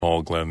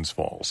All Glens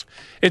Falls.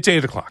 It's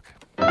 8 o'clock.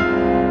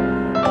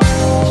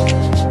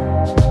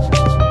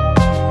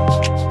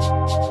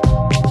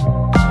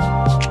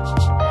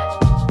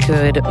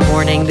 Good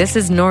morning. This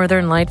is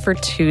Northern Light for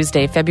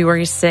Tuesday,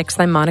 February 6th.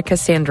 I'm Monica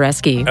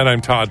Sandreski. And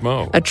I'm Todd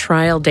Moe. A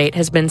trial date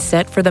has been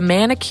set for the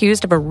man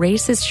accused of a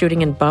racist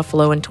shooting in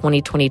Buffalo in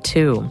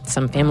 2022.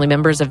 Some family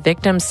members of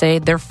victims say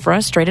they're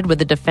frustrated with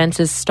the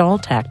defense's stall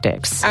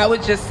tactics. I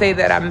would just say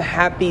that I'm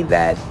happy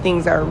that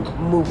things are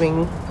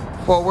moving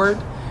forward.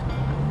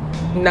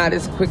 Not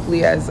as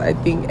quickly as I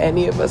think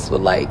any of us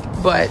would like,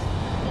 but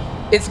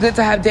it's good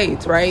to have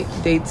dates, right?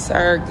 Dates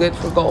are good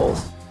for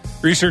goals.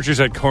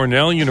 Researchers at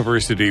Cornell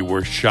University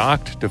were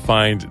shocked to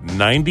find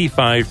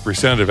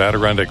 95% of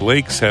Adirondack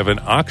lakes have an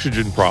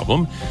oxygen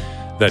problem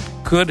that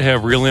could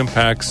have real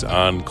impacts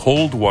on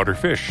cold water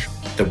fish.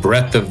 The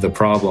breadth of the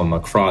problem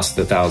across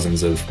the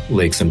thousands of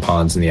lakes and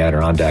ponds in the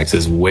Adirondacks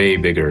is way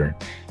bigger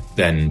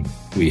than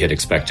we had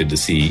expected to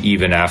see,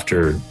 even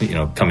after,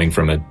 coming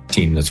from a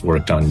team that's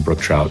worked on brook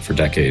trout for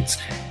decades.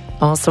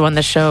 Also on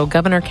the show,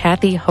 Governor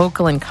Kathy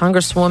Hochul and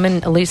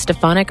Congresswoman Elise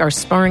Stefanik are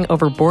sparring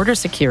over border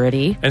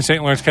security. And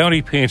St. Lawrence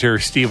County painter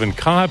Steven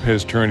Cobb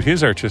has turned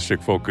his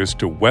artistic focus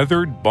to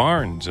weathered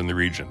barns in the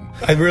region.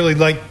 I really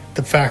like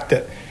the fact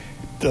that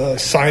the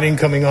siding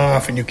coming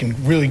off and you can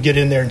really get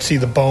in there and see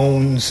the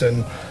bones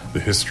and the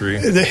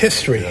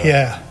history.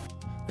 Yeah.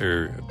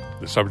 They're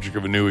the subject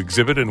of a new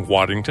exhibit in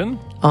Waddington.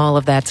 All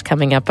of that's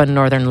coming up on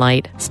Northern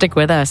Light. Stick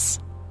with us.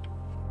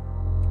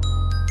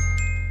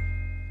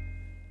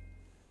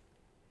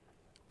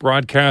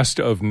 Broadcast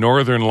of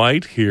Northern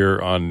Light here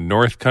on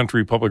North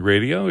Country Public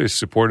Radio is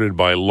supported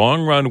by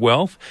Long Run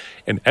Wealth,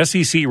 an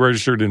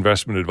SEC-registered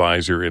investment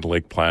advisor in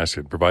Lake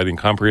Placid, providing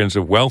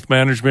comprehensive wealth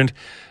management,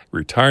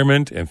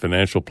 retirement, and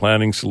financial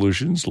planning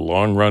solutions,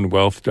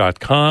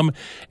 longrunwealth.com,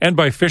 and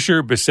by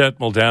Fisher, Bissett,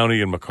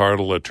 Muldowney, and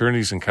McCardle,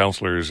 attorneys and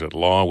counselors at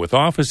law with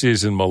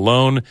offices in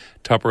Malone,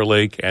 Tupper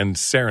Lake, and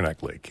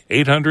Saranac Lake.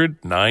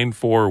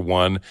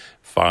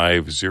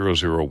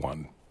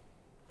 800-941-5001.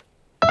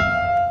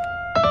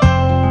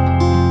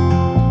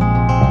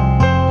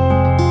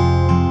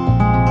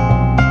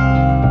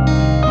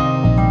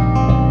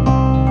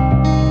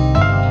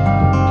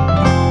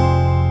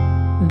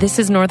 This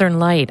is Northern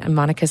Light. I'm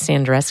Monica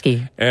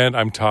Sandreski. And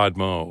I'm Todd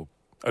Moe.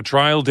 A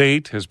trial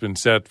date has been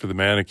set for the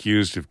man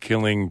accused of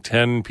killing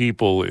 10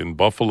 people in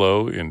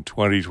Buffalo in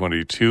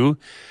 2022.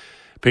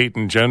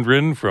 Peyton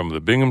Gendron from the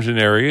Binghamton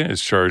area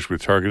is charged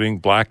with targeting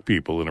black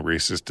people in a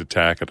racist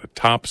attack at a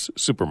Tops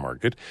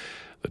supermarket.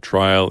 The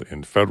trial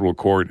in federal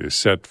court is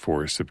set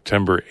for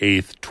September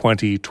 8th,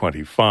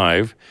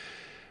 2025.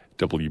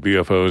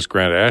 WBFO's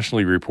Grant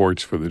Ashley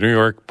reports for the New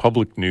York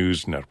Public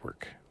News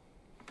Network.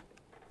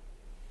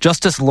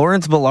 Justice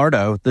Lawrence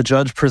Villardo, the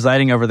judge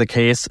presiding over the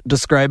case,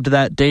 described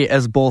that date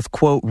as both,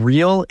 quote,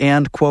 real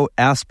and, quote,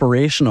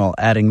 aspirational,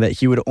 adding that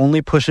he would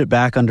only push it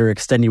back under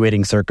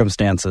extenuating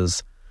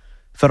circumstances.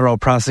 Federal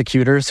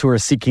prosecutors who are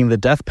seeking the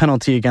death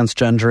penalty against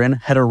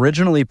Gendron had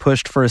originally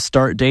pushed for a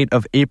start date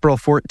of April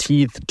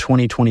 14th,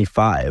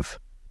 2025.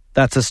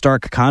 That's a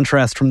stark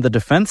contrast from the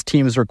defense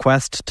team's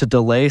request to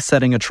delay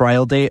setting a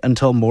trial date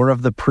until more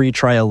of the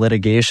pre-trial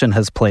litigation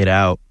has played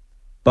out.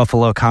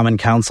 Buffalo Common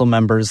Council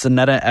member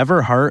Zanetta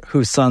Everhart,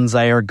 whose son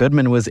Zaire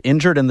Goodman was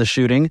injured in the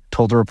shooting,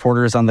 told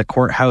reporters on the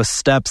courthouse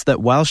steps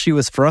that while she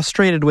was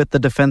frustrated with the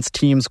defense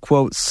team's,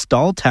 quote,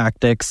 stall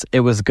tactics, it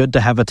was good to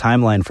have a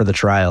timeline for the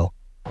trial.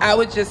 I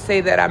would just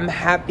say that I'm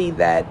happy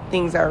that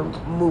things are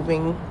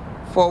moving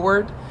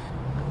forward.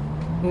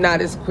 Not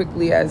as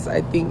quickly as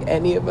I think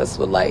any of us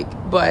would like,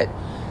 but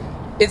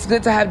it's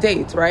good to have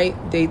dates, right?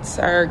 Dates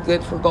are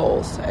good for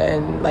goals.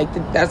 And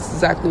that's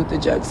exactly what the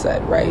judge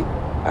said, right?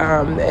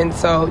 And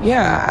so,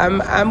 yeah,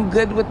 I'm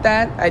good with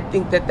that. I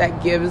think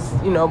that gives,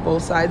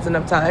 both sides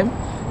enough time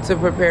to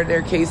prepare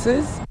their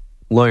cases.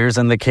 Lawyers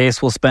in the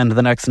case will spend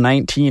the next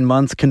 19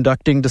 months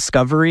conducting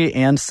discovery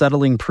and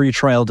settling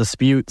pretrial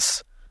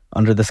disputes.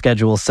 Under the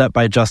schedule set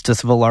by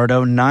Justice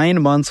Villardo,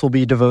 9 months will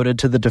be devoted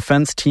to the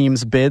defense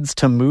team's bids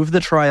to move the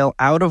trial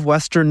out of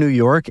Western New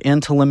York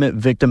and to limit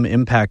victim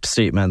impact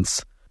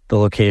statements. The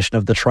location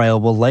of the trial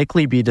will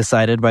likely be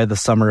decided by the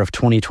summer of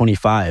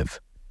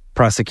 2025.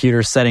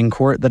 Prosecutors said in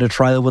court that a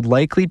trial would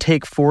likely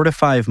take 4 to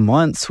 5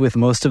 months, with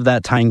most of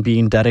that time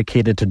being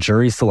dedicated to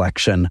jury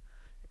selection.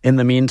 In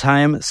the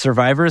meantime,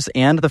 survivors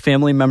and the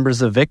family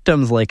members of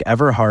victims like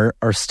Everhart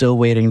are still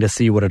waiting to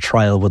see what a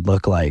trial would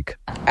look like.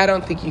 I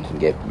don't think you can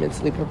get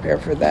mentally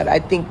prepared for that. I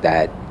think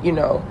that,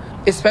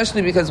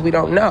 especially because we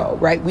don't know,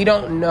 right? We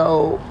don't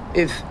know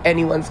if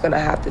anyone's going to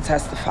have to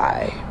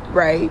testify,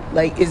 right?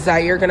 Is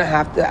Zaire going to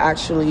have to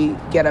actually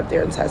get up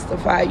there and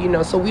testify?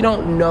 So we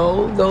don't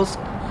know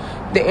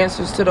the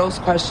answers to those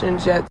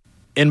questions yet.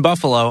 In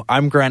Buffalo,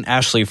 I'm Grant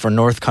Ashley for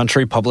North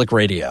Country Public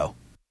Radio.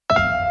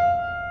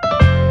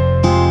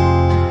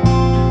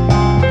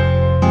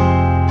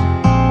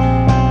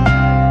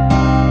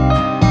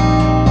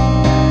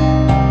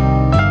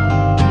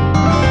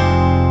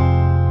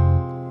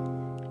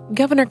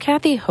 Governor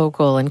Kathy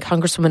Hochul and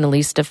Congresswoman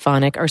Elise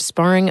Stefanik are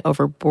sparring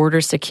over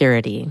border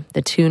security.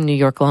 The two New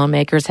York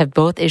lawmakers have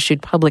both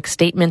issued public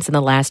statements in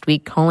the last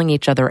week calling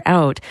each other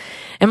out.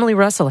 Emily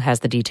Russell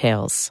has the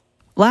details.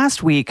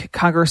 Last week,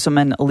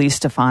 Congresswoman Elise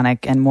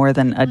Stefanik and more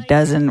than a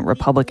dozen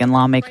Republican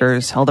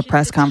lawmakers held a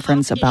press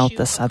conference about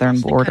the southern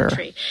border.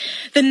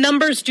 The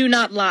numbers do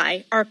not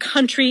lie. Our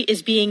country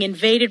is being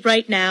invaded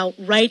right now,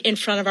 right in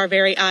front of our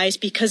very eyes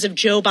because of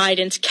Joe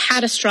Biden's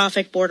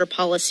catastrophic border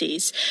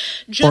policies.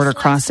 Border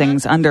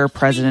crossings under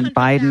President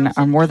Biden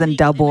are more than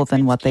double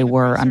than what they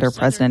were under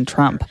President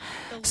Trump.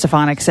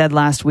 Stefanik said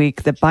last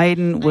week that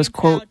Biden was,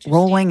 quote,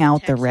 rolling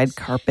out the red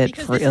carpet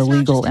for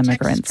illegal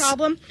immigrants.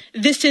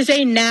 This is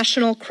a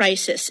national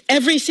crisis.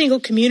 Every single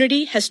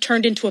community has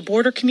turned into a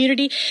border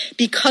community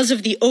because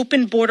of the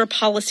open border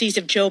policies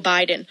of Joe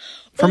Biden.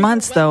 For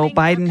months, though,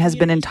 Biden has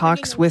been in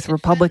talks with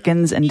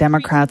Republicans and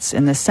Democrats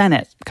in the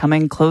Senate,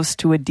 coming close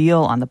to a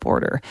deal on the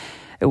border.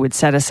 It would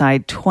set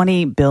aside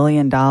 $20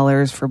 billion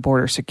for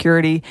border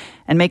security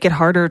and make it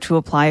harder to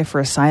apply for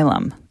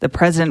asylum. The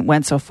president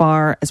went so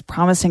far as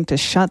promising to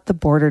shut the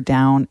border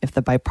down if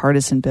the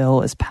bipartisan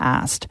bill is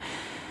passed.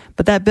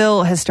 But that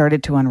bill has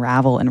started to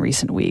unravel in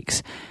recent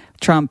weeks.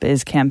 Trump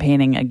is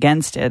campaigning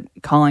against it,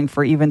 calling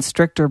for even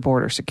stricter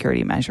border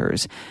security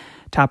measures.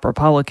 Top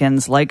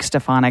Republicans like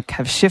Stefanik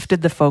have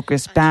shifted the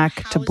focus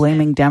back to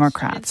blaming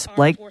Democrats,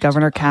 like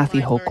Governor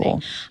Kathy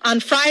Hochul. On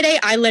Friday,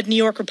 I led New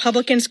York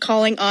Republicans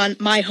calling on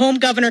my home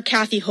governor,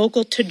 Kathy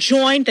Hochul, to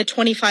join the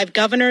 25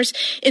 governors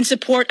in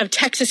support of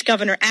Texas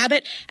Governor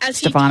Abbott.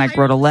 Stefanik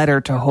wrote a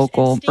letter to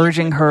Hochul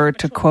urging her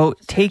to,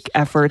 quote, take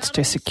efforts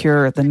to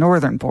secure the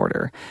northern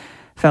border.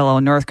 Fellow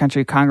North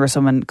Country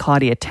Congresswoman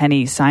Claudia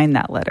Tenney signed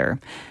that letter.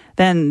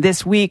 Then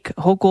this week,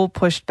 Hochul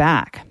pushed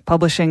back,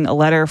 publishing a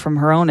letter from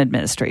her own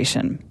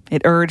administration.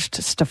 It urged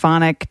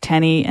Stefanik,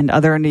 Tenney, and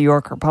other New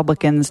York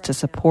Republicans to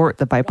support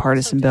the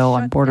bipartisan bill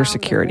on border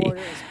security.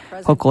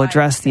 Hochul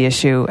addressed the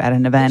issue at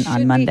an event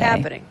on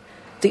Monday.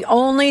 The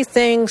only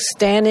thing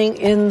standing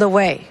in the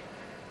way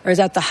is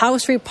that the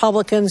House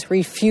Republicans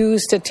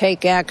refuse to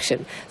take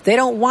action. They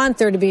don't want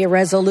there to be a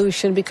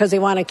resolution because they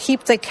want to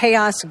keep the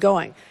chaos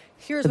going.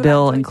 The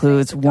bill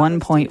includes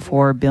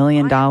 $1.4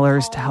 billion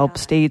to help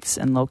states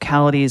and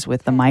localities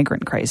with the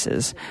migrant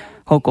crisis.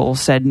 Hochul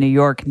said New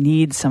York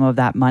needs some of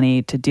that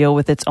money to deal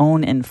with its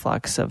own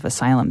influx of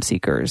asylum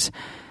seekers.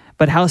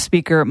 But House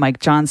Speaker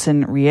Mike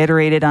Johnson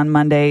reiterated on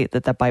Monday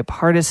that the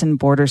bipartisan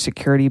border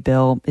security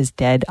bill is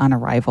dead on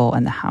arrival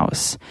in the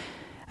House.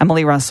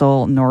 Emily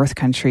Russell, North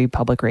Country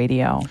Public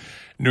Radio.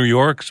 New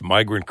York's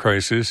migrant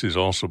crisis is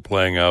also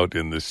playing out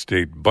in the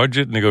state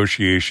budget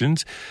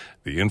negotiations.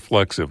 The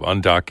influx of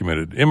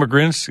undocumented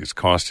immigrants is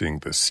costing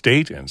the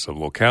state and some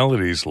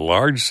localities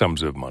large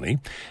sums of money.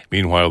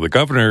 Meanwhile, the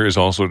governor is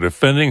also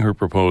defending her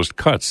proposed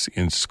cuts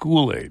in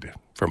school aid.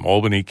 From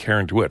Albany,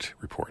 Karen DeWitt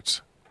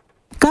reports.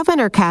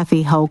 Governor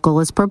Kathy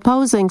Hochul is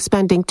proposing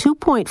spending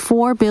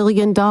 $2.4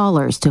 billion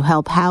to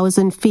help house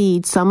and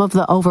feed some of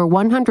the over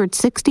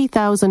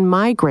 160,000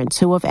 migrants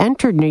who have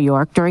entered New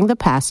York during the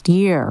past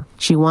year.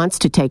 She wants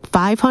to take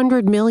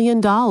 $500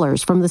 million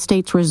from the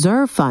state's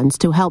reserve funds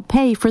to help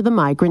pay for the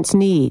migrants'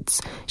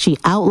 needs. She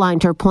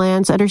outlined her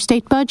plans at her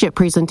state budget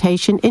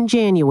presentation in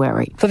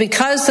January. But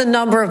because the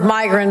number of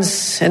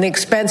migrants and the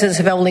expenses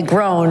have only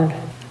grown,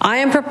 I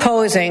am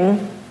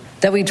proposing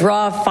that we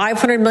draw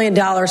 $500 million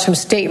from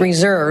state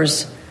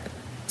reserves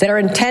that are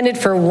intended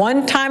for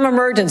one-time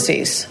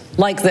emergencies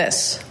like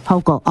this.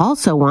 Hochul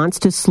also wants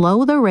to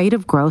slow the rate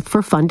of growth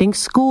for funding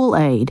school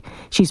aid.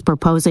 She's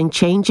proposing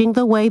changing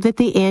the way that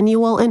the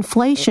annual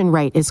inflation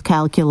rate is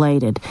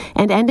calculated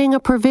and ending a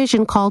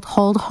provision called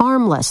hold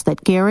harmless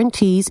that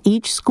guarantees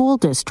each school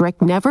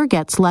district never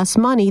gets less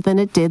money than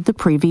it did the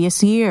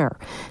previous year.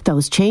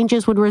 Those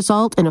changes would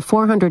result in a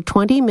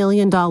 $420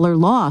 million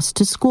loss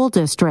to school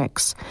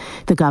districts.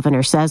 The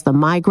governor says the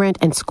migrant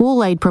and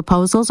school aid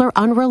proposals are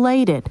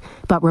unrelated,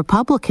 but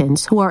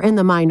Republicans who are in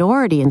the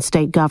minority in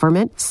state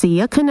government see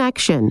a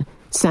connection.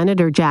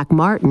 Senator Jack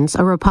Martins,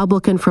 a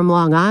Republican from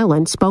Long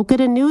Island, spoke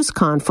at a news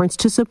conference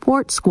to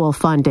support school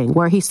funding,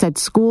 where he said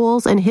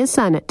schools in his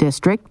Senate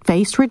district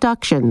face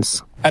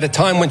reductions. At a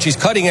time when she's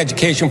cutting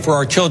education for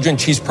our children,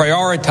 she's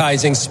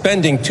prioritizing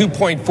spending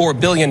 $2.4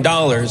 billion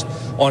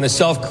on a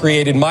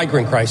self-created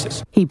migrant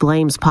crisis. He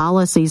blames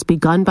policies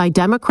begun by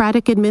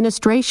Democratic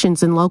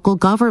administrations in local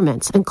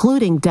governments,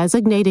 including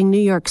designating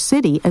New York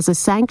City as a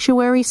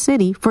sanctuary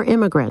city for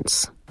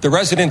immigrants. The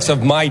residents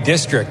of my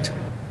district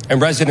and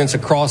residents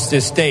across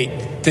this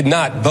state did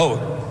not vote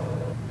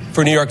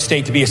for New York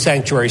State to be a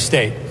sanctuary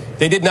state.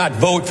 They did not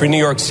vote for New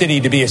York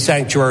City to be a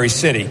sanctuary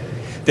city.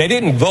 They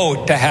didn't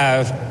vote to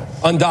have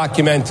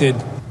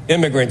undocumented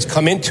immigrants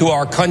come into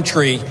our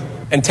country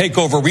and take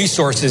over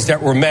resources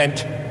that were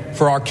meant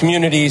for our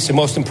communities and,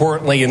 most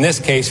importantly, in this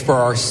case, for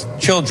our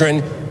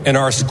children and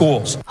our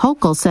schools.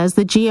 Hochul says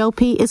the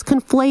GOP is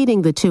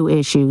conflating the two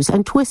issues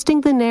and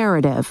twisting the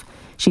narrative.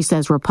 She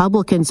says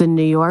Republicans in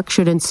New York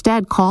should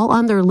instead call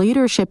on their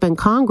leadership in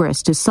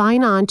Congress to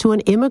sign on to an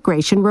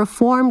immigration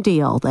reform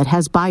deal that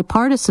has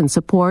bipartisan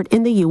support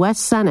in the U.S.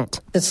 Senate.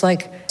 It's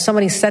like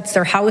somebody sets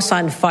their house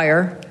on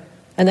fire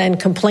and then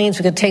complains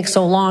because it takes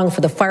so long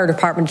for the fire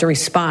department to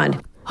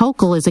respond.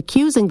 Hochul is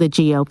accusing the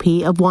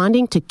GOP of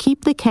wanting to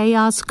keep the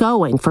chaos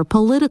going for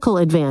political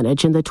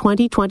advantage in the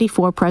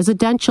 2024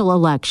 presidential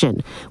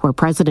election, where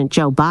President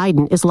Joe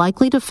Biden is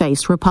likely to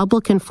face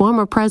Republican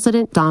former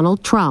President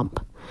Donald Trump.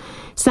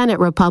 Senate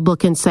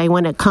Republicans say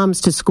when it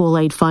comes to school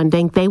aid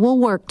funding, they will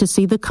work to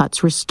see the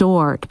cuts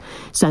restored.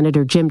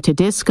 Senator Jim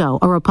Tedisco,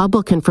 a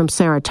Republican from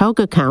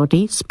Saratoga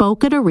County,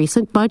 spoke at a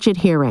recent budget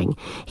hearing.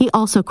 He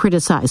also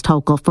criticized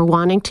Hochul for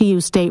wanting to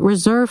use state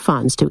reserve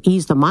funds to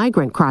ease the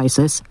migrant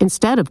crisis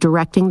instead of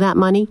directing that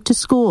money to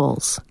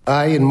schools.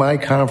 I and my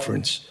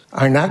conference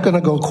are not going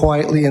to go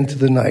quietly into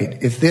the night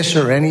if this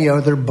or any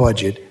other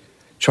budget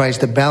tries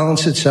to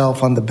balance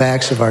itself on the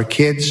backs of our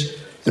kids,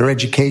 their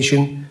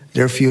education,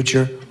 their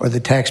future, or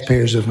the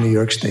taxpayers of New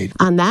York State.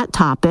 On that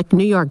topic,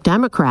 New York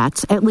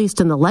Democrats, at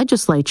least in the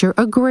legislature,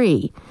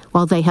 agree.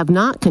 While they have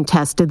not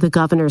contested the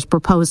governor's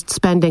proposed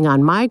spending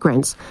on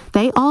migrants,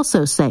 they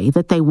also say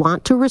that they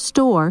want to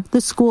restore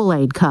the school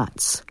aid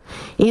cuts.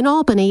 In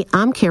Albany,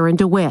 I'm Karen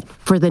DeWitt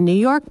for the New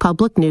York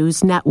Public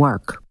News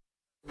Network.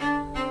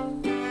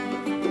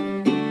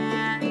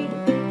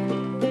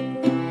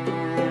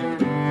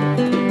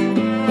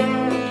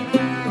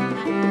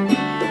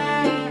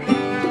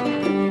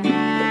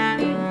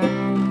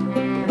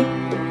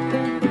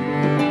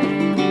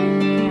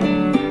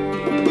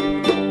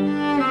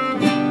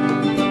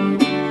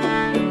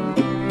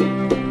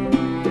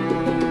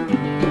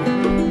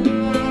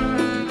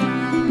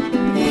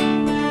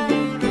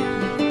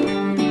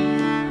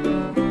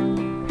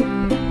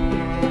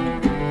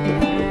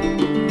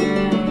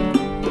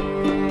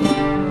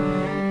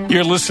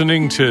 You're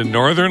listening to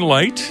Northern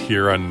Light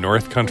here on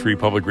North Country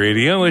Public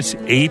Radio. It's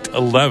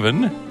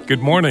 8:11.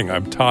 Good morning.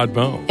 I'm Todd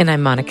Moe. And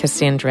I'm Monica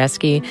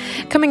Sandreski.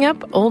 Coming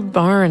up, old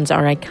barns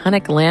are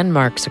iconic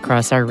landmarks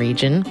across our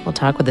region. We'll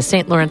talk with a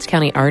St. Lawrence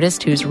County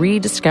artist who's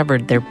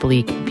rediscovered their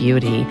bleak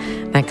beauty.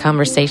 That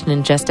conversation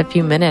in just a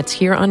few minutes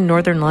here on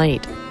Northern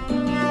Light.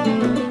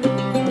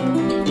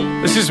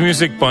 This is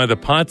music by the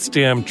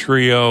Potsdam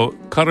trio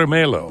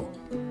Caramelo.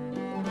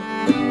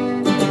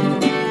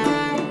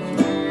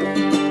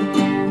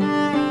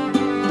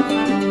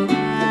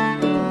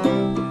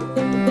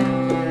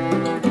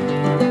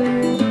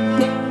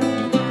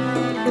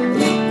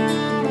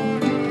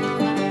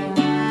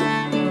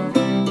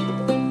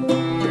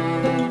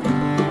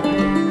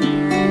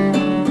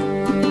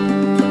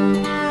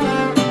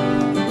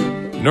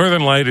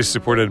 Northern Light is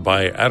supported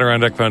by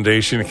Adirondack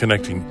Foundation,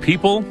 connecting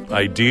people,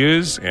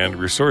 ideas, and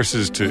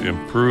resources to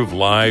improve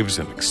lives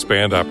and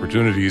expand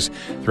opportunities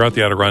throughout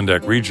the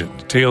Adirondack region.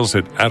 Details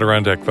at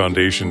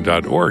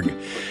adirondackfoundation.org.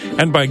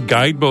 And by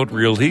Guideboat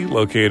Realty,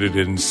 located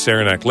in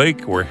Saranac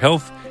Lake, where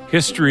health,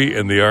 history,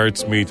 and the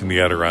arts meet in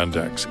the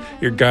Adirondacks.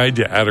 Your guide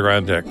to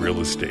Adirondack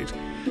real estate.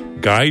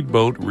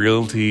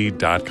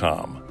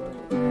 Guideboatrealty.com.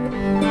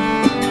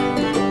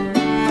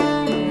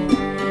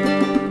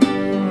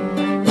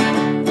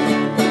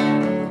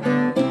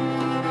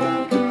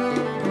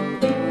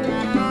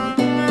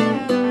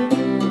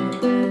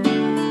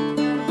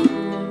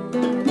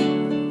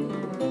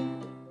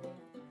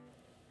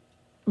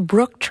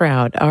 Brook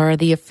trout are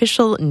the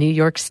official New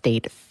York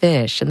State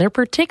fish, and they're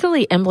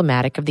particularly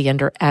emblematic of the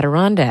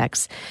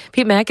Adirondacks.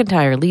 Pete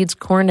McIntyre leads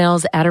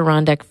Cornell's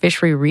Adirondack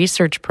Fishery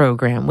Research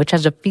Program, which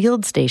has a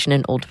field station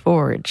in Old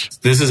Forge.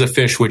 This is a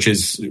fish which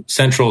is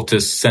central to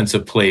sense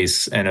of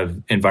place and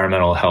of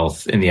environmental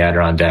health in the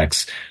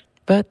Adirondacks.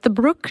 But the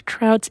brook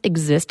trout's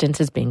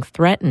existence is being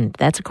threatened.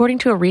 That's according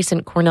to a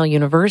recent Cornell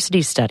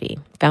University study.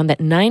 Found that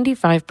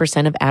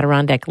 95% of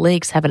Adirondack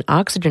lakes have an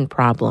oxygen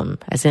problem,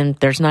 as in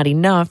there's not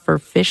enough for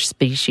fish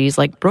species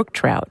like brook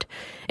trout.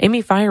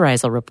 Amy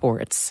Feiereisel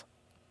reports.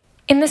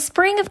 In the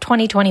spring of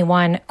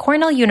 2021,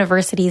 Cornell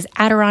University's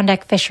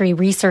Adirondack Fishery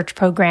Research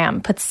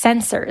Program put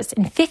sensors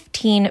in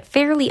 15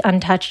 fairly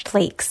untouched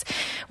lakes.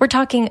 We're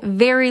talking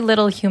very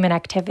little human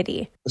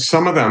activity.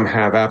 Some of them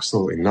have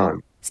absolutely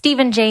none.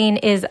 Steven Jane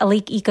is a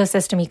lake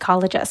ecosystem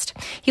ecologist.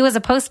 He was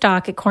a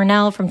postdoc at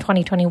Cornell from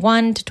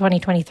 2021 to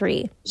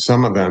 2023.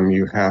 Some of them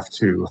you have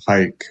to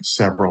hike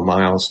several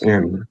miles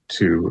in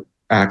to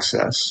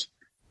access.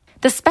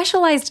 The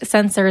specialized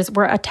sensors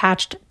were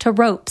attached to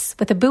ropes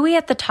with a buoy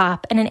at the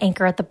top and an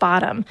anchor at the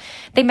bottom.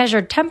 They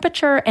measured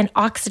temperature and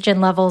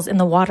oxygen levels in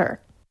the water.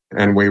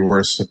 And we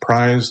were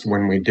surprised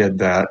when we did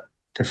that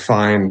to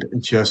find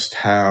just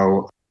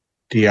how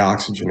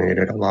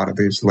deoxygenated a lot of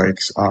these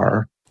lakes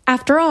are.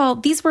 After all,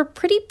 these were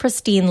pretty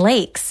pristine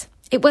lakes.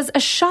 It was a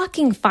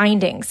shocking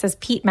finding, says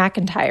Pete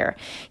McIntyre.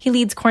 He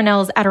leads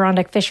Cornell's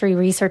Adirondack Fishery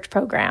Research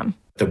Program.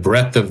 The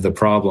breadth of the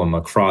problem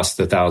across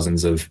the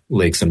thousands of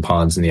lakes and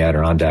ponds in the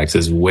Adirondacks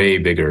is way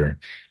bigger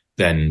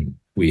than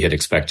we had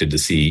expected to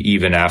see,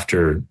 even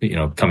after,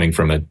 coming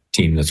from a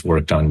team that's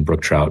worked on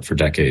brook trout for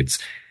decades.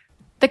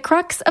 The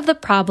crux of the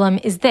problem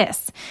is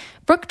this.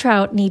 Brook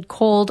trout need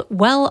cold,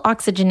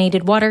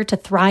 well-oxygenated water to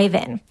thrive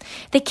in.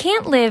 They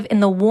can't live in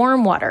the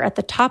warm water at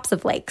the tops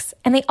of lakes,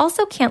 and they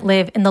also can't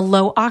live in the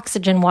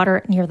low-oxygen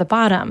water near the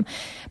bottom.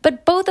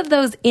 But both of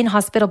those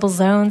inhospitable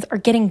zones are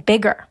getting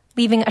bigger,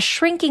 leaving a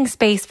shrinking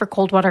space for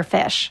cold water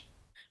fish.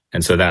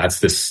 And so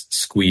that's this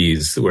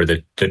squeeze where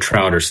the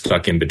trout are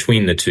stuck in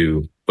between the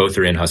two. Both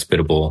are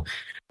inhospitable,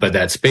 but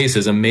that space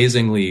is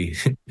amazingly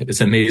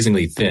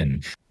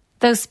thin.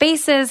 Those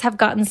spaces have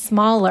gotten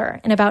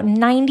smaller in about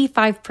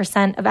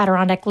 95% of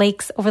Adirondack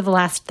lakes over the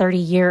last 30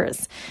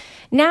 years.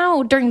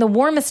 Now, during the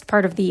warmest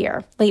part of the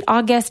year, late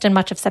August and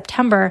much of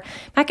September,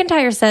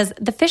 McIntyre says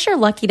the fish are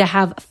lucky to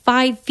have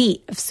 5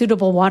 feet of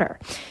suitable water.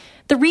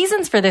 The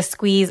reasons for this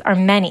squeeze are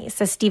many,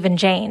 says Stephen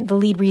Jane, the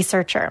lead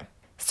researcher.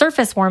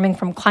 Surface warming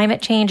from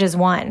climate change is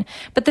one,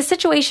 but the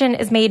situation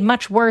is made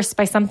much worse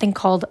by something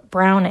called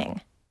browning.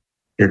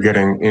 You're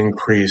getting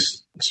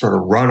increased sort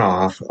of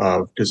runoff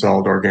of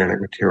dissolved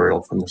organic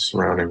material from the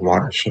surrounding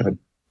watershed.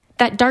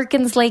 That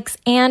darkens lakes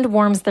and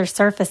warms their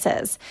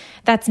surfaces.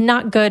 That's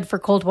not good for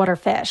cold water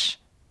fish.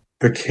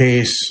 The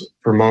case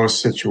for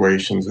most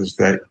situations is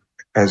that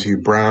as you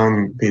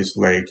brown these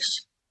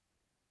lakes,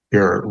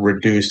 you're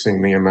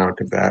reducing the amount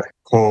of that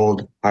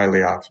cold,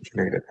 highly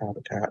oxygenated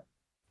habitat.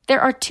 There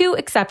are 2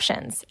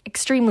 exceptions,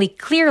 extremely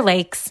clear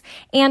lakes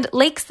and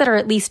lakes that are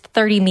at least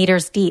 30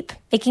 meters deep,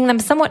 making them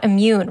somewhat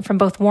immune from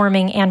both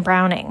warming and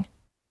browning.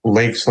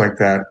 Lakes like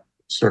that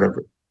sort of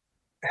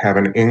have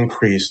an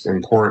increased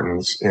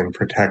importance in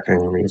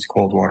protecting these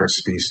cold water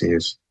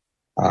species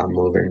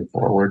moving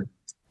forward.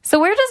 So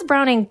where does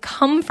browning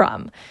come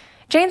from?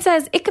 Jane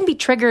says it can be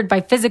triggered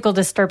by physical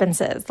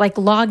disturbances like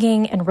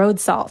logging and road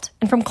salt,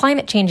 and from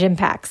climate change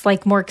impacts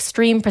like more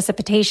extreme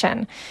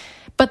precipitation.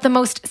 But the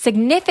most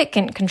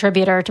significant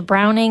contributor to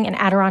browning in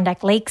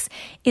Adirondack lakes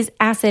is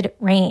acid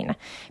rain.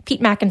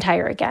 Pete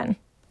McIntyre again.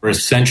 For a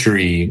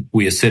century,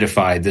 we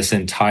acidified this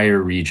entire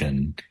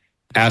region.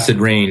 Acid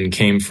rain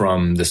came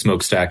from the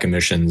smokestack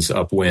emissions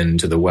upwind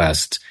to the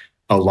west.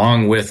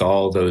 Along with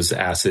all those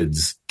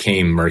acids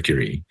came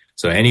mercury.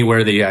 So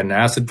anywhere that you had an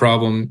acid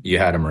problem, you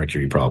had a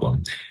mercury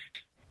problem.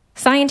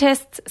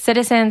 Scientists,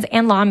 citizens,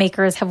 and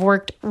lawmakers have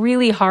worked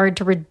really hard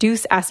to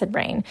reduce acid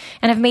rain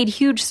and have made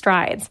huge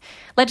strides.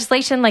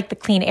 Legislation like the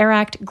Clean Air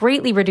Act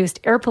greatly reduced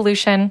air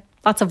pollution.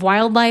 Lots of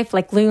wildlife,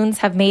 like loons,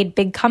 have made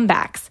big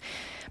comebacks.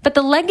 But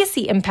the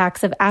legacy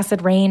impacts of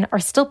acid rain are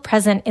still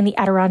present in the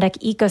Adirondack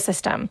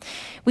ecosystem.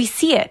 We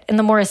see it in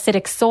the more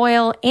acidic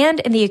soil and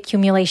in the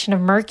accumulation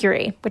of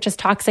mercury, which is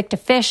toxic to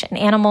fish and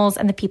animals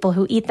and the people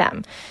who eat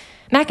them.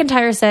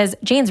 McIntyre says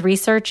Jane's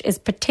research is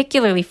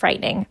particularly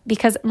frightening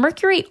because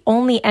mercury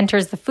only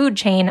enters the food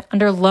chain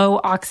under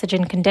low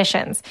oxygen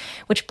conditions,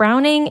 which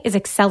browning is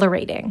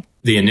accelerating.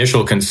 The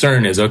initial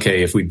concern is,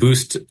 okay, if we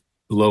boost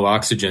low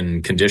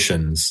oxygen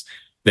conditions,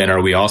 then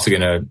are we also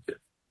going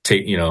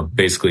to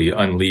basically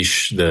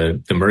unleash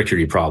the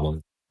mercury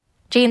problem?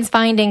 Jane's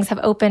findings have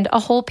opened a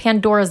whole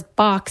Pandora's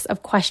box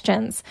of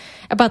questions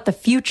about the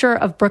future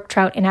of brook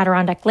trout in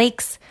Adirondack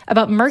lakes,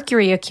 about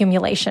mercury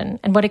accumulation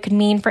and what it could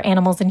mean for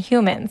animals and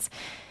humans.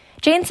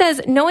 Jane says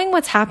knowing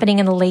what's happening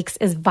in the lakes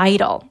is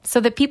vital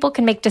so that people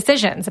can make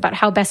decisions about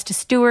how best to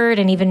steward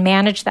and even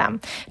manage them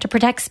to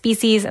protect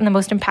species in the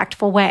most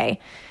impactful way.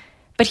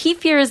 But he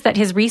fears that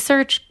his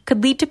research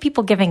could lead to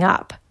people giving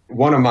up.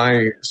 One of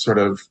my sort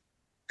of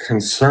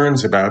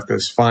concerns about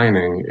this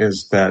finding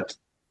is that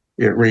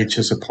it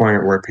reaches a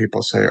point where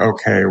people say,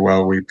 okay,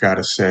 well, we've got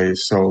to say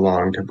so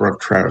long to brook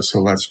trout, so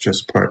let's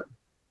just put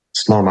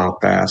smallmouth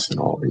bass in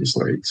all these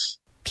lakes.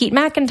 Pete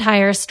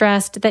McIntyre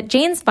stressed that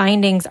Jane's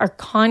findings are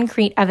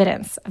concrete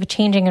evidence of a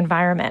changing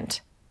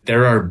environment.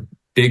 There are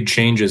big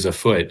changes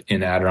afoot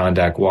in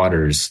Adirondack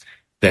waters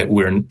that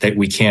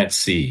we can't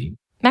see.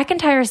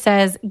 McIntyre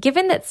says,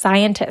 given that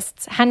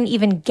scientists hadn't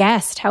even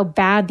guessed how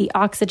bad the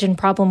oxygen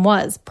problem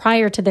was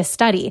prior to this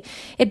study,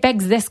 it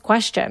begs this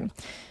question.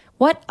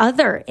 What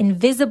other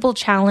invisible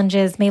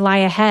challenges may lie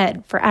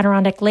ahead for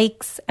Adirondack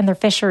lakes and their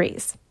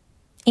fisheries?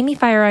 Amy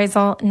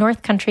Feiereisel,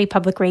 North Country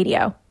Public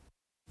Radio.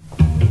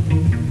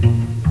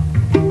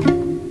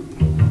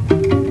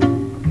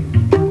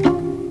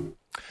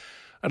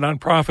 A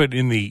nonprofit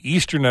in the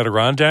Eastern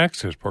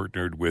Adirondacks has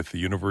partnered with the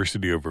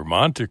University of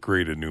Vermont to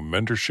create a new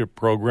mentorship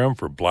program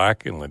for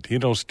Black and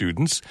Latino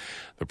students.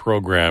 The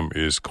program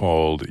is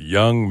called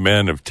Young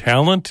Men of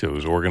Talent. It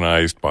was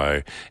organized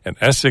by an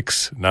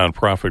Essex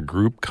nonprofit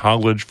group,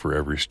 College for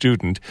Every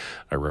Student.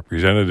 A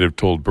representative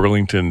told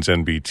Burlington's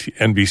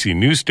NBC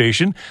News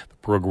station the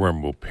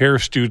program will pair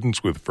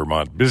students with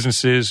Vermont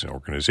businesses and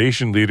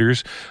organization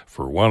leaders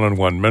for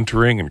one-on-one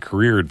mentoring and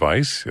career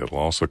advice. It'll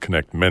also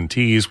connect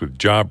mentees with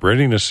job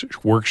readiness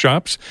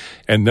workshops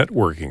and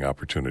networking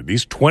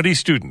opportunities. 20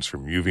 students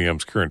from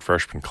UVM's current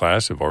freshman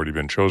class have already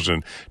been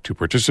chosen to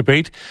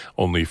participate.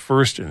 Only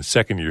first and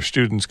second year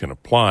students can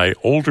apply.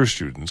 Older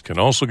students can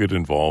also get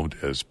involved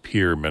as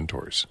peer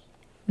mentors.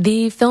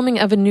 The filming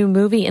of a new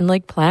movie in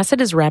Lake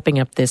Placid is wrapping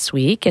up this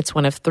week. It's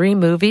one of 3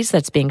 movies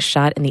that's being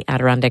shot in the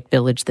Adirondack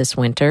Village this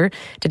winter.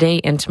 Today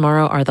and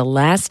tomorrow are the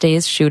last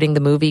days shooting the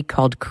movie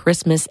called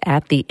Christmas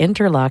at the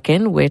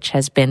Interlaken, which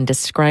has been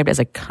described as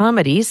a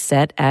comedy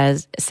set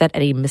at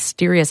a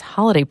mysterious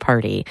holiday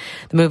party.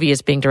 The movie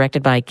is being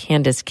directed by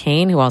Candace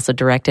Kane, who also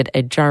directed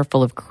A Jar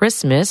Full of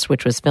Christmas,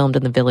 which was filmed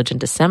in the village in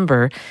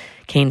December.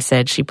 Kane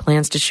said she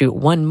plans to shoot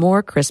one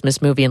more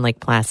Christmas movie in Lake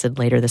Placid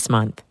later this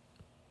month.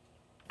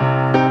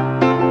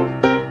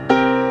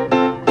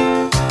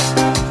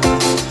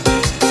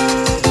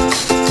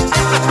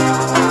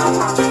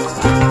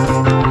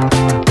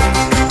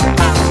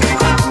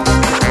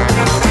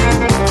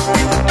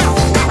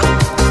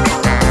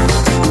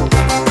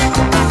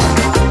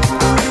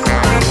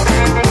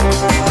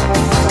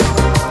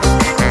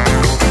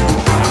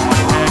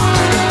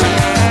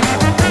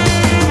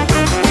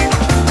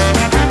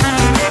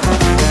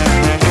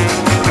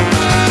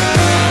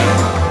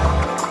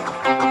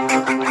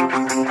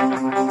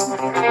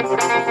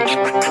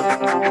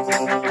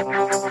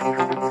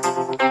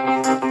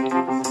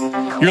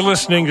 You're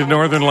listening to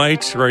Northern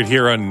Lights right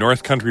here on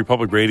North Country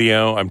Public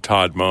Radio. I'm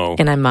Todd Moe.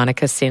 And I'm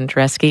Monica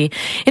Sandreski.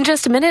 In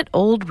just a minute,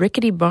 old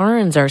rickety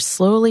barns are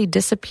slowly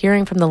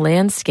disappearing from the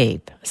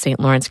landscape. St.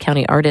 Lawrence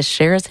County artist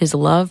shares his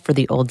love for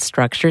the old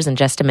structures in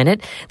just a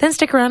minute. Then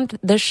stick around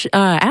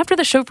after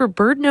the show for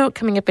Bird Note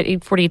coming up at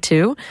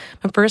 8:42.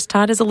 But first,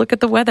 Todd, is a look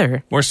at the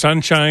weather. More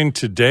sunshine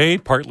today,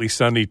 partly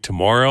sunny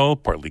tomorrow,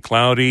 partly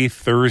cloudy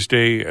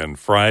Thursday and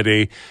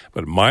Friday,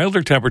 but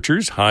milder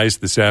temperatures, highs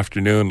this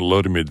afternoon,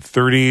 low to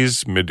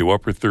mid-30s, mid to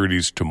upper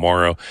 30s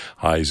tomorrow,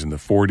 highs in the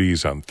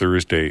 40s on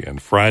Thursday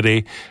and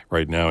Friday.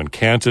 Right now in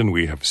Canton,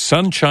 we have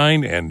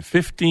sunshine and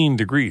 15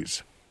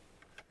 degrees.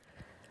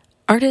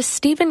 Artist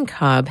Steven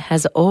Cobb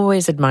has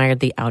always admired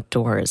the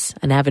outdoors.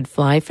 An avid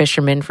fly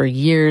fisherman for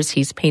years,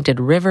 he's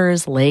painted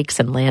rivers, lakes,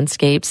 and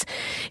landscapes.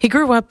 He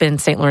grew up in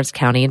St. Lawrence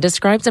County and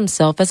describes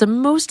himself as a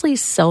mostly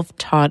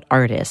self-taught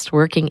artist,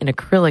 working in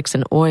acrylics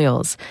and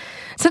oils.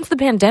 Since the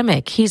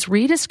pandemic, he's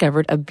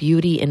rediscovered a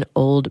beauty in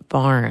old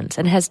barns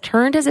and has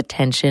turned his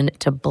attention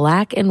to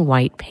black and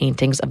white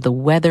paintings of the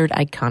weathered,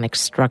 iconic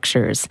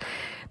structures.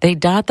 They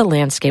dot the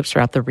landscapes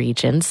throughout the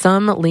region.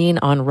 Some lean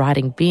on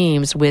rotting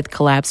beams with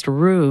collapsed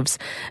roofs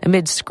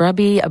amid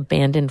scrubby,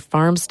 abandoned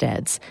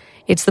farmsteads.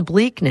 It's the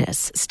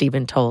bleakness,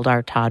 Stephen told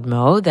our Todd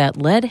Moe, that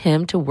led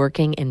him to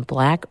working in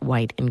black,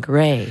 white, and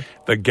gray.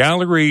 The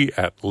gallery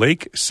at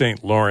Lake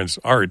St. Lawrence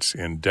Arts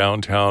in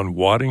downtown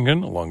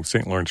Waddington along the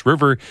St. Lawrence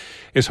River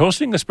is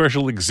hosting a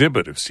special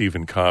exhibit of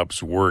Steven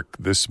Cobb's work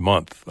this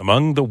month.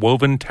 Among the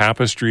woven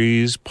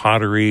tapestries,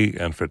 pottery,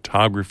 and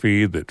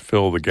photography that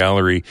fill the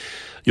gallery,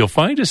 you'll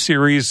find a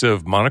series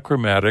of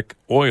monochromatic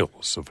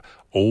oils of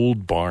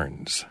old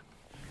barns.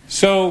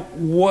 So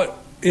what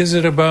is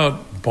it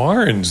about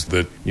barns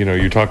that,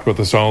 you talked about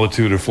the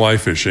solitude of fly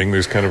fishing.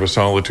 There's kind of a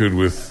solitude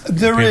with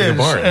painting a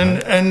barn.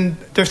 And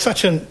they're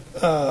such an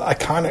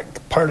iconic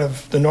part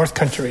of the North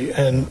Country,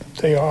 and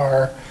they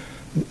are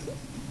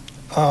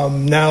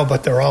now,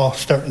 but they're all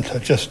starting to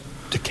just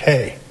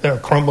decay. They're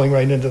crumbling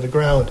right into the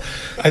ground.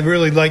 I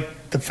really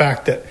like the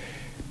fact that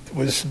it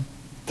was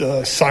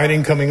the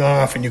siding coming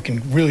off, and you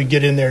can really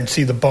get in there and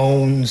see the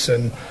bones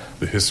and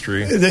the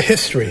history.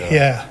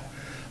 Yeah.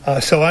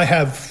 So I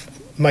have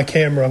my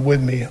camera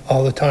with me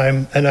all the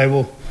time, and I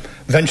will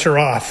venture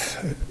off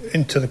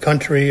into the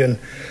country and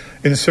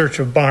in search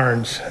of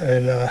barns.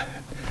 And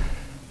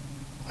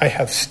I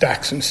have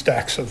stacks and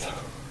stacks of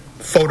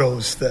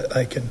photos that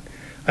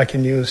I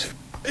can use.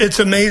 It's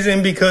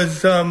amazing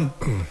because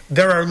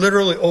there are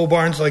literally old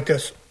barns like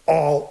this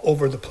all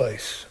over the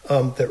place.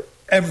 They're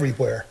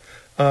everywhere.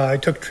 I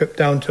took a trip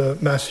down to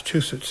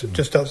Massachusetts,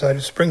 just outside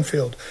of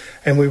Springfield,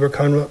 and we were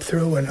coming up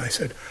through, and I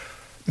said,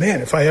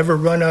 man, if I ever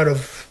run out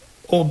of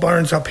old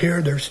barns up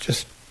here, there's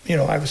just,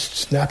 I was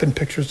snapping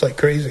pictures like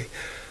crazy.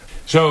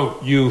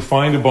 So you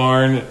find a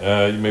barn,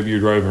 maybe you're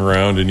driving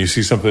around and you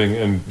see something,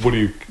 and what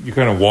do you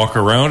kind of walk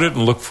around it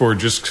and look for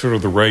just sort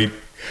of the right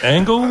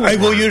angle? I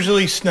will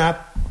usually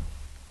snap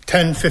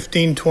 10,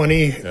 15,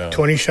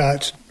 20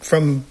 shots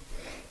from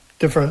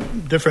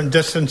different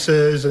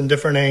distances and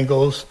different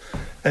angles,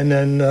 and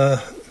then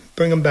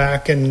bring them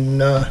back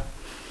and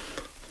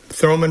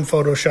throw them in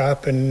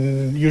Photoshop.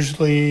 And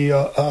usually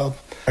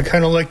I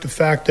kind of like the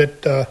fact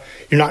that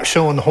you're not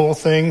showing the whole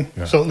thing,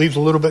 so it leaves a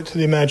little bit to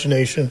the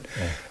imagination.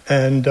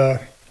 And I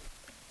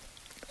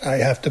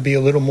have to be a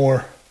little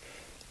more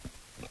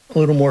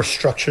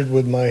structured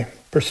with my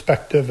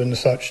perspective and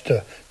such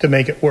to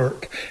make it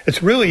work.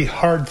 It's really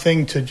hard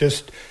thing to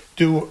just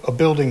do a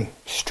building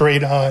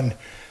straight on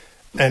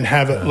and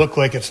have it look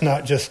like it's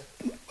not just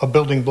a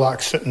building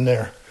block sitting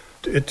there.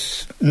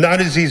 It's not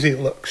as easy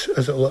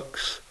as it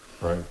looks.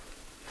 Right.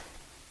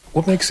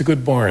 What makes a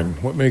good barn?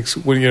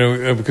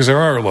 Because there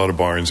are a lot of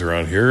barns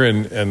around here,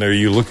 and are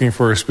you looking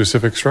for a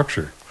specific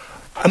structure?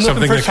 I'm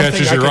something looking for that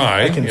catches your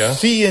eye. I can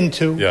see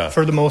into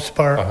for the most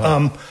part.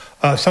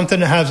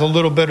 Something that has a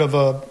little bit of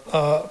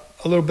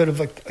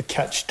a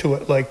catch to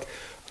it, like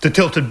the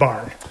tilted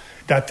barn.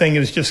 that thing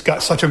has just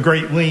got such a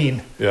great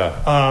lean.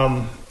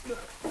 Yeah.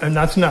 And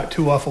that's not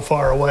too awful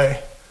far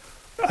away.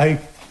 I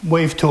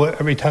wave to it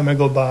every time I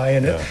go by,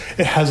 and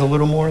it has a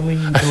little more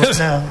lean to it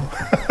now.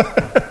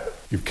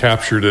 You've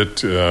captured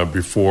it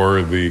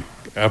before the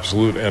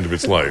absolute end of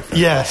its life.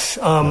 Yes.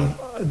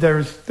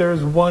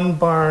 There's one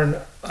barn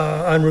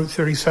on Route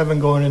 37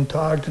 going into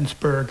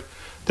Ogdensburg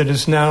that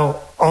is now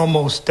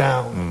almost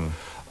down.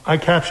 I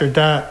captured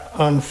that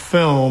on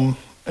film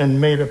and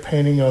made a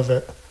painting of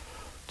it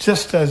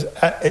just as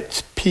at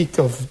its peak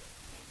of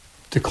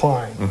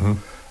decline. Mm-hmm.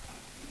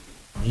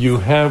 You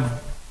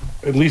have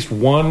at least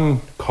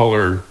one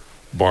color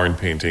barn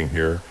painting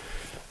here,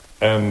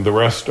 and the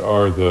rest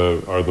are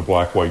the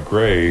black, white,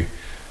 gray.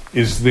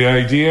 Is the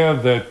idea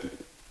that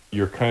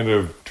you're kind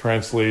of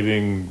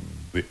translating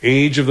the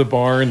age of the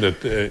barn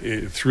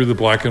through the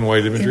black and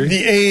white imagery?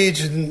 The age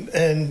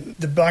and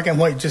the black and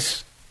white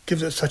just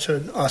gives it such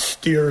an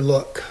austere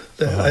look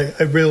that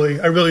I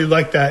really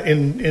like that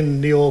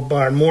in the old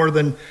barn more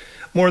than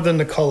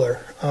the color.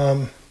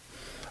 I'm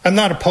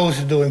not opposed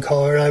to doing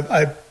color.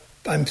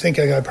 I'm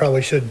thinking I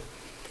probably should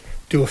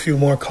do a few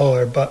more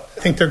color, but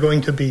I think they're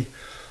going to be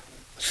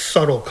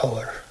subtle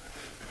color.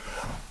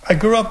 I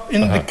grew up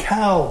in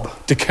DeKalb.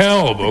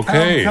 DeKalb,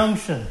 okay. DeKalb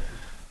Junction.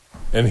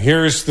 And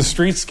here's the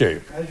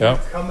streetscape. As you're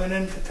coming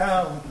into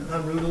town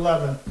on Route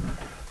 11.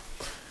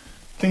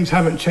 Things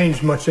haven't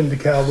changed much in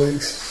DeKalb with the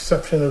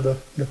exception of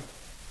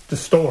the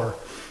store.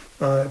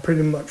 It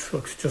pretty much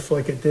looks just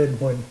like it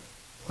did when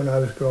I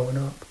was growing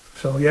up.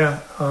 So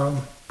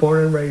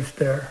born and raised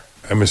there.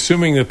 I'm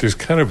assuming that there's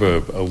kind of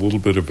a little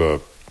bit of a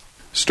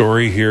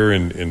story here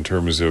in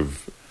terms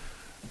of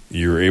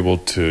you're able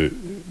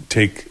to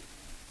take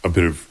a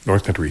bit of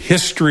North Country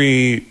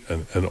history,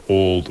 an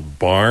old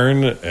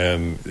barn,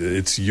 and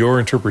it's your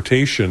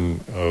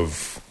interpretation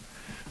of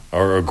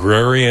our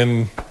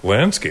agrarian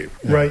landscape.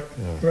 Right.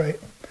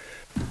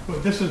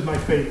 But this is my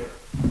favorite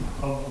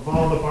of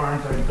all the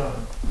barns I've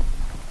done.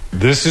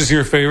 This is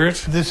your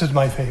favorite? This is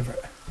my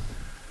favorite.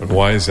 And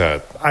why is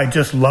that? I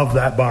just love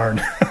that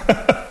barn.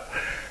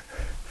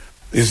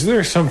 Is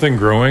there something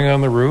growing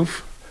on the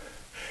roof?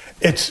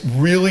 It's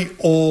really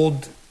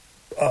old,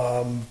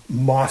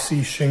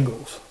 mossy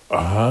shingles.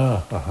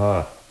 I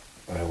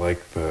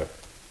like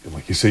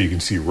like you say, you can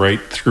see right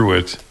through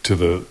it to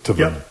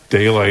the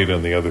daylight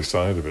on the other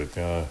side of it.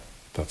 Yeah,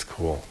 that's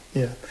cool.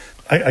 Yeah,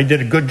 I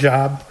did a good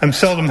job. I'm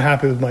seldom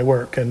happy with my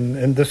work,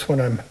 and this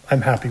one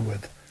I'm happy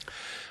with.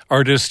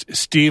 Artist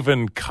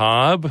Steven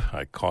Cobb,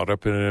 I caught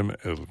up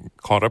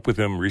with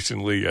him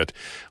recently at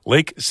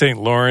Lake St.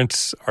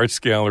 Lawrence Arts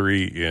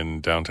Gallery in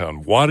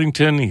downtown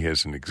Waddington. He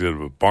has an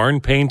exhibit of barn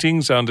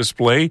paintings on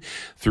display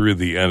through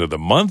the end of the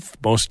month.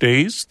 Most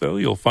days, though,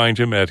 you'll find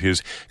him at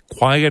his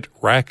Quiet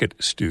Racket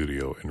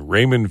studio in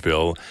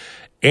Raymondville.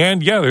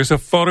 And there's a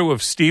photo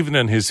of Steven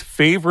and his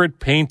favorite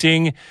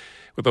painting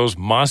with those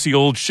mossy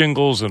old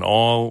shingles and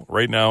all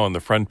right now on the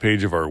front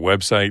page of our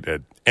website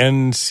at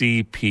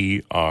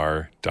ncpr.org.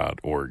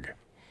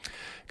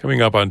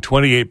 Coming up on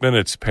 28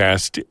 minutes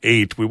past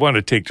 8, we want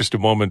to take just a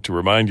moment to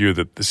remind you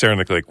that the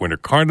Saranac Lake Winter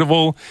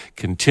Carnival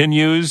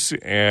continues,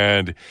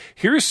 and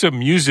here's some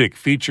music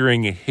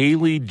featuring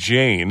Haley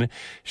Jane.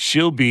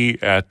 She'll be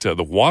at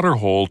the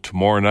Waterhole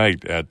tomorrow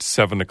night at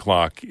 7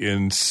 o'clock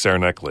in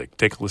Saranac Lake.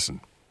 Take a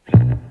listen.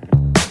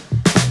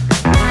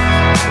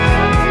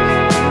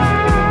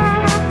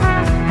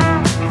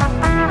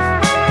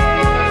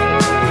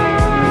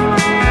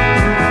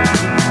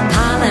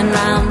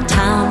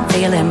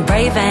 Feeling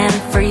brave and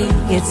free,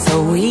 it's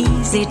so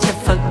easy to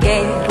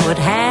forget what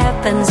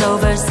happens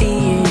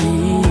overseas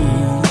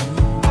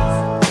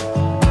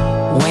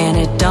when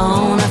it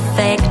don't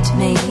affect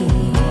me,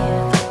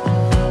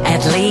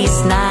 at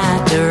least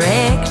not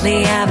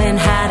directly. I've been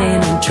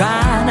hiding and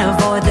trying to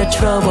avoid the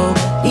trouble,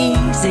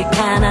 easy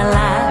kind of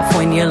life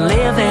when you're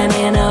living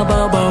in a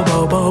bubble.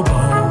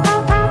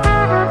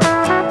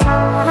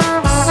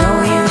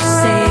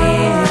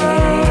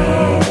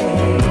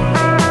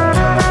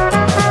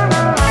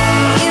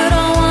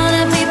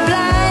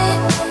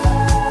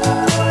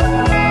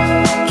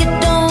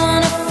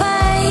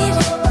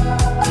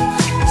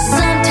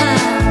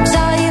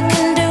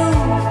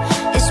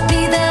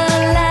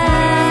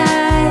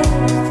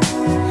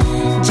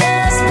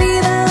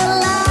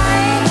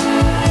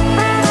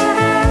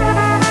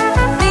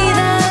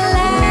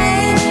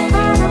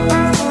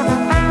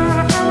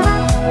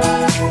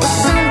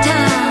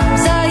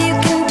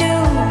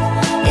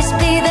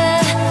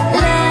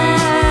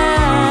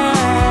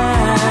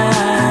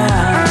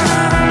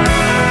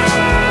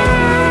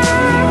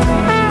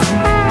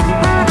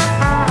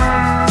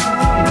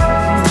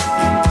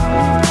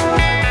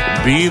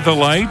 The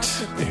Light,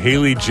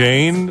 Haley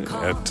Jane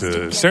at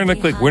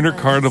Saranac Lake Winter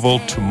Carnival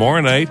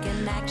tomorrow night,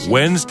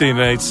 Wednesday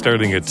night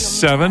starting at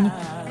 7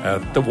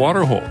 at the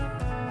Waterhole.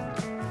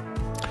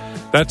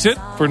 That's it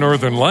for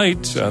Northern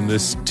Light on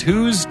this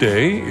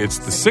Tuesday. It's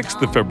the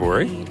 6th of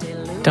February.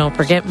 Don't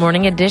forget,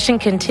 Morning Edition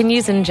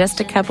continues in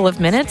just a couple of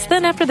minutes.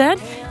 Then after that,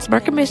 it's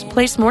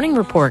Marketplace Morning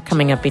Report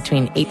coming up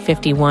between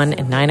 8:51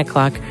 and 9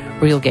 o'clock,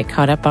 where you'll get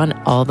caught up on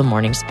all the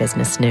morning's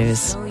business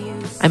news.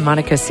 I'm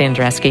Monica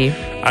Sandreski.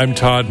 I'm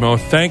Todd Moe.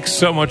 Thanks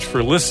so much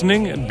for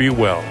listening, and be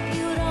well.